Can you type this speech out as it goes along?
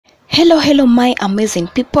Hello my amazing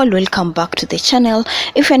people, welcome back to the channel.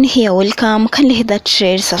 If you're new here, welcome. Kindly hit that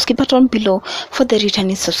red subscribe button below. For the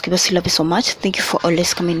returning subscribers, we love you so much. Thank you for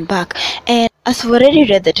always coming back. And as you've already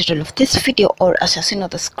read the title of this video, or as you've seen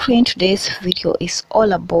on the screen, today's video is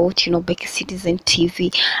all about Becky Citizen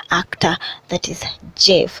TV actor, that is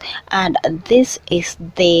Jeff. And this is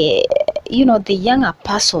the the younger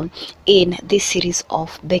person in this series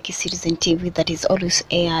of Becky Citizen TV that is always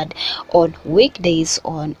aired on weekdays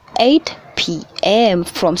on 8 p.m.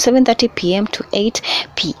 from 7:30 p.m. to 8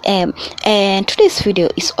 p.m. and today's video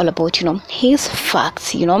is all about his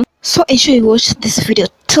facts. So ensure you watch this video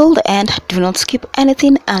till the end. Do not skip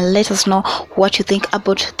anything and let us know what you think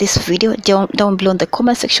about this video down below in the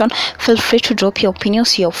comment section. Feel free to drop your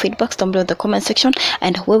opinions, your feedbacks down below in the comment section,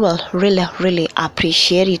 and we will really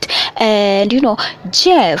appreciate it. And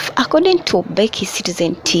Jeff, according to Becky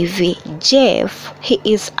Citizen TV, Jeff, he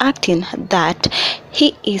is acting that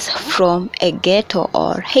he is from a ghetto,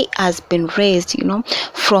 or he has been raised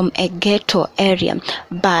from a ghetto area,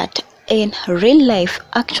 but in real life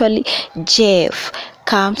actually Jeff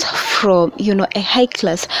comes from a high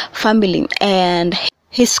class family, and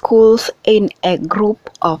he schools in a group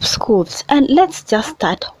of schools. And let's just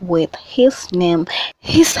start with his name.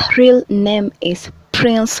 His real name is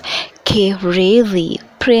Prince Kirezi.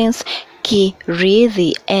 Prince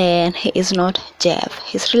Kirezi, and he is not Jeff.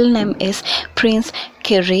 His real name is Prince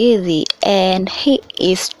Kirezi, and he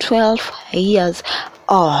is 12 years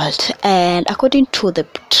old. And according to the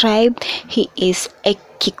tribe, he is a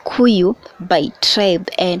Kikuyu by tribe,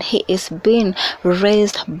 and he is being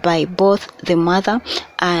raised by both the mother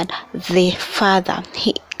and the father.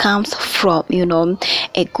 He comes from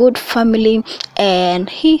a good family, and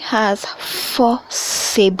he has 4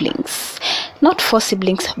 siblings. Not 4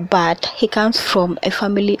 siblings, but he comes from a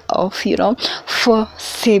family of 4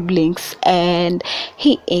 siblings, and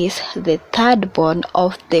he is the third born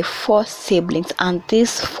of the 4 siblings. And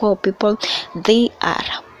these 4 people, they are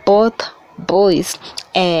both boys,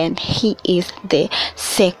 and he is the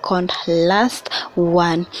second last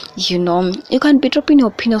one. You can be dropping your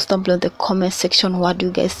opinions down below in the comment section. What do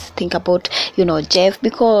you guys think about Jeff?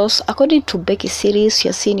 Because according to Becky series,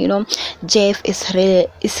 you're seeing Jeff is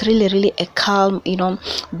really a calm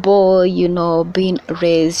boy, being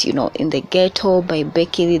raised in the ghetto by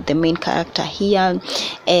Becky, the main character here,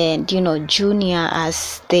 and Junior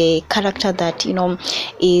as the character that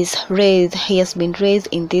is raised. He has been raised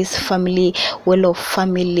in this family, well-off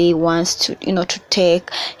family, wants to to take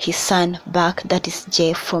his son back, that is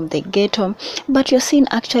Jeff, from the ghetto. But you're seeing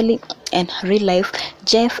actually in real life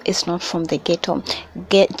Jeff is not from the ghetto.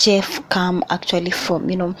 Jeff come actually from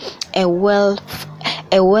a well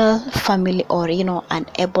family, or an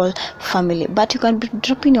able family. But you can be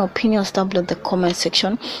dropping your opinions down below in the comment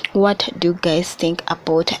section. What do you guys think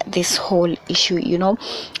about this whole issue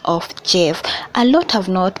of Jeff? A lot have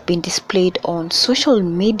not been displayed on social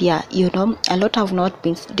media. A lot have not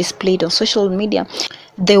been displayed on social media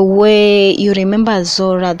the way you remember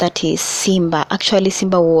Zora, that is Simba. Actually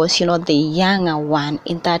Simba was the younger one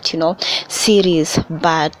in that series,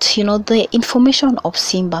 but the information of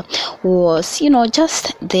Simba was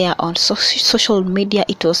just there on social media.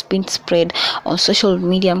 It was being spread on social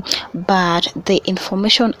media, but the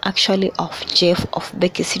information actually of Jeff of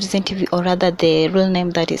Becky Citizen TV, or rather the real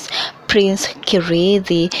name, that is Prince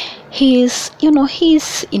Kirezi, his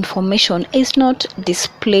information is not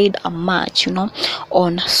displayed much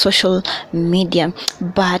on social media.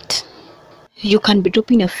 But you can be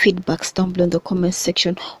dropping your feedbacks down below in the comment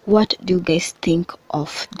section. What do you guys think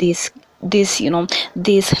of this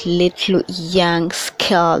little young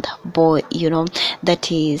skilled boy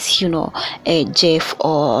that is a Jeff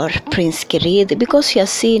or Prince Kirezi? Because you are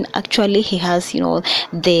seeing actually he has the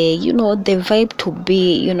vibe to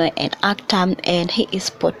be an actor, and he is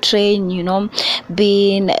portraying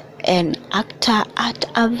being an actor at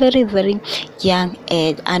a very young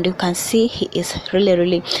age. And you can see he is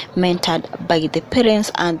really mentored by the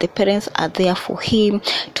parents, and the parents are there for him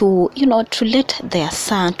to to let their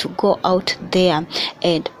son to go out there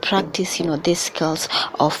and practice these skills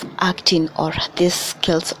of acting, or these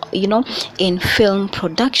skills in film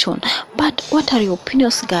production. But what are your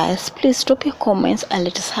opinions, guys? Please drop your comments and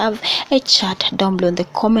let us have a chat down below in the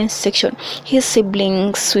comment section. His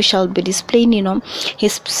siblings, we shall be displaying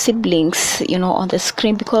his siblings siblings, on the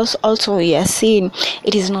screen, because also we are seeing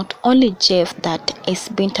it is not only Jeff that is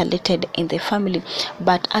being talented in the family,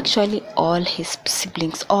 but actually all his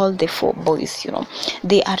siblings, all the 4 boys,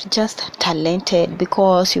 they are just talented,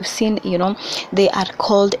 because you've seen, they are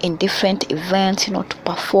called in different events, to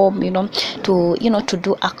perform, to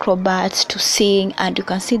do acrobats, to sing. And you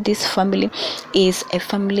can see this family is a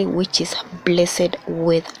family which is blessed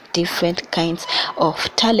with different kinds of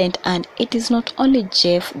talent. And it is not only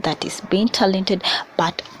Jeff that is being talented,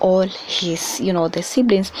 but all his, the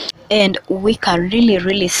siblings. And we can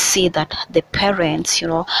really see that the parents,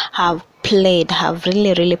 have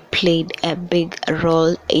really played a big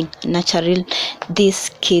role in nurturing this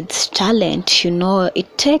kid's talent.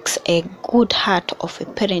 It takes a good heart of a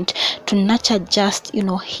parent to nurture just,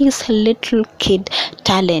 his little kid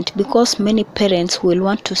talent, because many parents will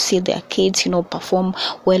want to see their kids, perform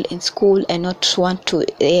well in school, and not want to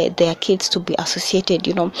their kids to be associated,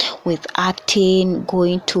 with acting,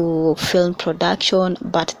 going to film production,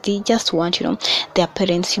 but they just want, their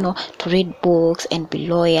parents, to read books and be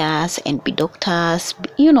lawyers and be doctors,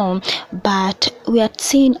 but we are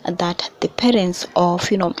seeing that the parents of,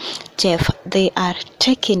 Jeff, they are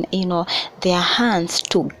taking, their hands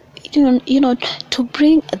to to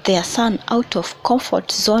bring their son out of comfort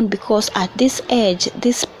zone, because at this age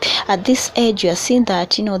you are seeing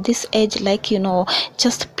that, this age, like,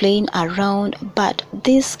 just playing around. But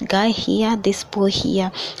this guy here, this boy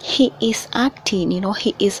here, he is acting,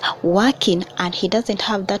 he is working, and he doesn't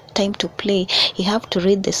have that time to play. He have to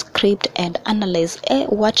read the script and analyze,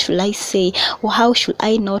 what should I say, or how should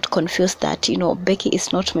I not confuse that, Becky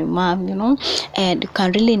is not my mom, and you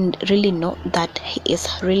can really know that he is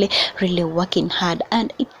really working hard.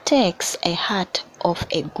 And it takes a heart of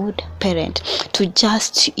a good parent to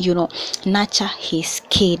just, nurture his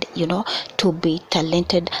kid, to be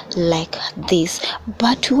talented like this.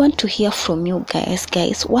 But we want to hear from you guys.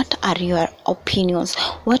 What are your opinions?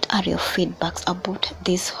 What are your feedbacks about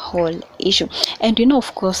this whole issue? And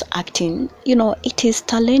of course, acting, it is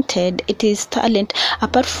talented. It is talent.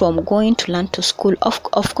 Apart from going to learn to school,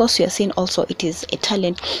 of course, you are saying also it is a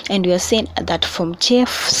talent. And we are saying that from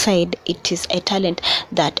Jeff's side, it is a talent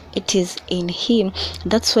that it is in him.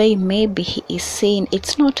 That's why maybe he is saying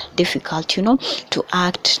it's not difficult, to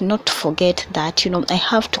act. Not forget that, I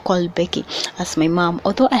have to call Becky as my mom.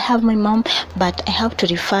 Although I have my mom, but I have to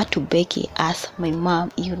refer to Becky as my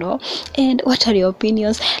mom, And what are your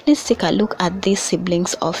opinions? Let's take a look at these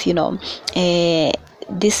siblings of,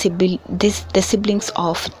 the siblings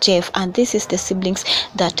of Jeff, and this is the siblings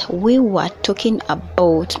that we were talking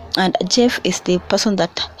about. And Jeff is the person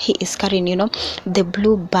that he is carrying, the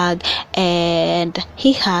blue bag, and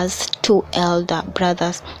he has 2 elder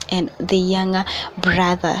brothers and the younger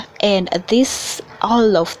brother. And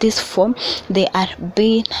all of this form, they are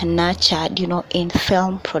being nurtured, in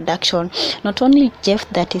film production. Not only Jeff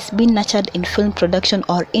that is being nurtured in film production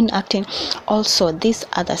or in acting, also these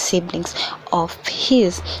other siblings of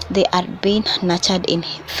his, they are being nurtured in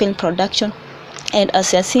film production. And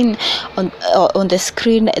as you're seeing on the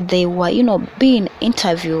screen, they were, being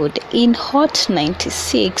interviewed in Hot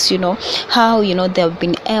 96, how, they have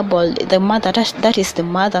been able, the mother, that is the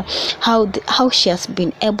mother, how she has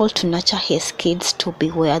been able to nurture his kids to be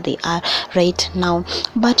where they are right now.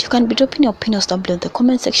 But you can be dropping your opinions down below in the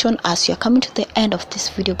comment section. As you're coming to the end of this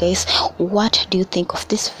video, guys, what do you think of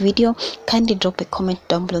this video? Kindly drop a comment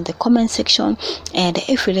down below in the comment section. And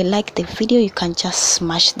if you really like the video, you can just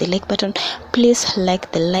smash the like button. Please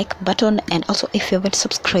like the like button, and also if you haven't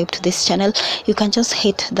subscribed to this channel, you can just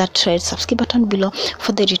hit that red subscribe button below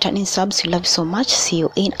for the returning subs. We love you so much. See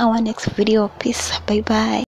you in our next video. Peace. Bye bye.